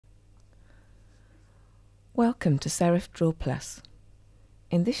Welcome to Serif DrawPlus.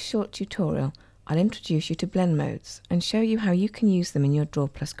 In this short tutorial, I'll introduce you to blend modes and show you how you can use them in your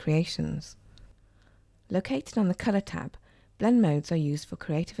DrawPlus creations. Located on the Color tab, blend modes are used for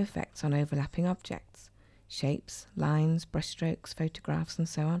creative effects on overlapping objects, shapes, lines, brushstrokes, photographs and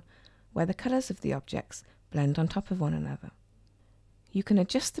so on, where the colors of the objects blend on top of one another. You can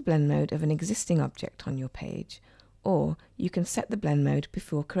adjust the blend mode of an existing object on your page, or you can set the blend mode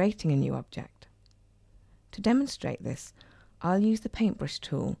before creating a new object. To demonstrate this, I'll use the paintbrush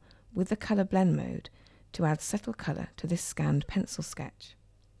tool with the Color Blend mode to add subtle colour to this scanned pencil sketch.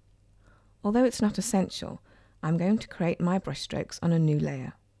 Although it's not essential, I'm going to create my brushstrokes on a new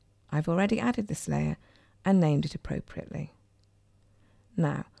layer. I've already added this layer and named it appropriately.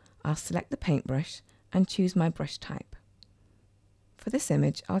 Now, I'll select the paintbrush and choose my brush type. For this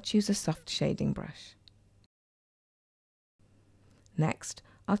image, I'll choose a soft shading brush. Next,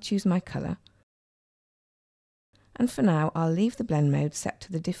 I'll choose my colour. And for now, I'll leave the blend mode set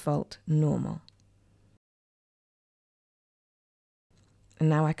to the default normal. And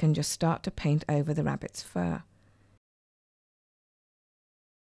now I can just start to paint over the rabbit's fur.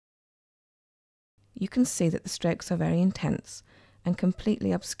 You can see that the strokes are very intense and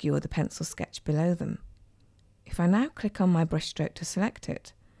completely obscure the pencil sketch below them. If I now click on my brushstroke to select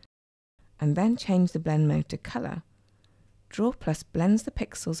it, and then change the blend mode to colour, DrawPlus blends the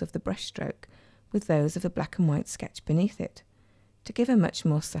pixels of the brushstroke with those of the black and white sketch beneath it, to give a much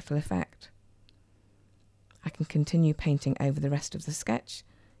more subtle effect. I can continue painting over the rest of the sketch,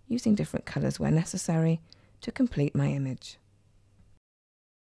 using different colours where necessary, to complete my image.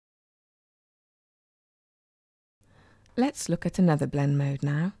 Let's look at another blend mode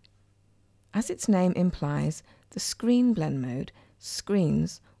now. As its name implies, the screen blend mode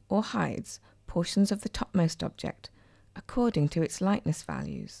screens or hides portions of the topmost object according to its lightness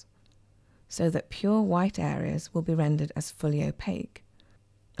values, so that pure white areas will be rendered as fully opaque,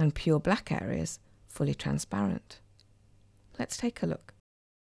 and pure black areas fully transparent. Let's take a look.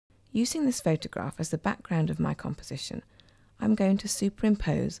 Using this photograph as the background of my composition, I'm going to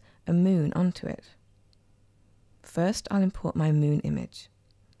superimpose a moon onto it. First, I'll import my moon image.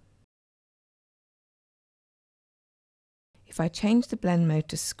 If I change the blend mode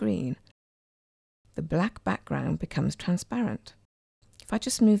to screen, the black background becomes transparent. If I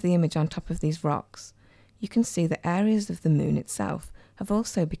just move the image on top of these rocks, you can see that areas of the moon itself have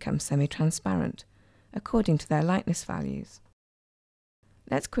also become semi-transparent, according to their lightness values.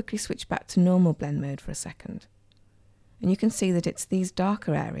 Let's quickly switch back to normal blend mode for a second. And you can see that it's these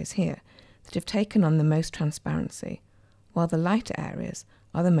darker areas here that have taken on the most transparency, while the lighter areas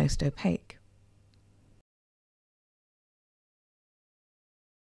are the most opaque.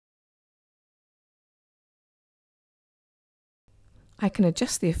 I can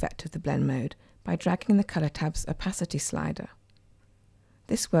adjust the effect of the blend mode by dragging the Color tab's opacity slider.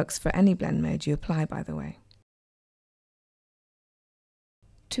 This works for any blend mode you apply, by the way.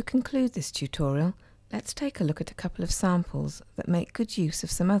 To conclude this tutorial, let's take a look at a couple of samples that make good use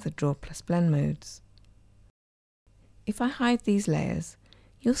of some other DrawPlus blend modes. If I hide these layers,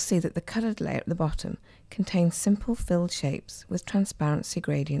 you'll see that the coloured layer at the bottom contains simple filled shapes with transparency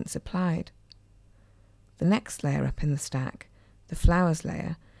gradients applied. The next layer up in the stack, the flowers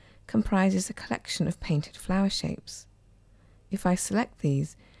layer, comprises a collection of painted flower shapes. If I select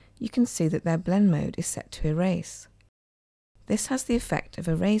these, you can see that their blend mode is set to erase. This has the effect of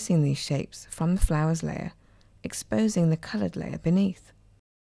erasing these shapes from the flowers layer, exposing the coloured layer beneath.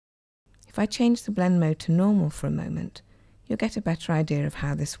 If I change the blend mode to normal for a moment, you'll get a better idea of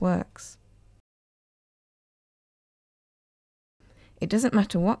how this works. It doesn't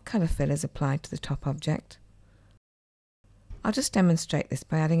matter what colour fill is applied to the top object. I'll just demonstrate this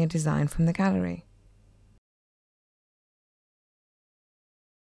by adding a design from the gallery.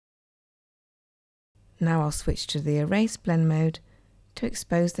 Now I'll switch to the Erase blend mode to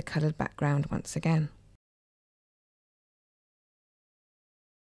expose the coloured background once again.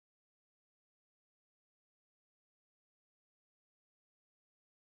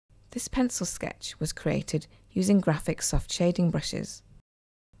 This pencil sketch was created using graphic soft shading brushes.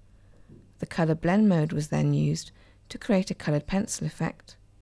 The Colour Blend mode was then used to create a coloured pencil effect,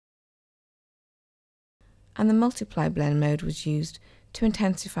 and the Multiply blend mode was used to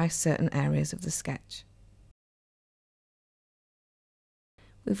intensify certain areas of the sketch.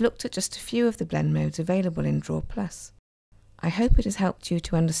 We've looked at just a few of the blend modes available in DrawPlus. I hope it has helped you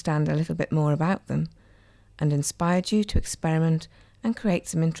to understand a little bit more about them and inspired you to experiment and create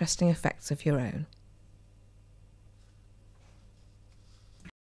some interesting effects of your own.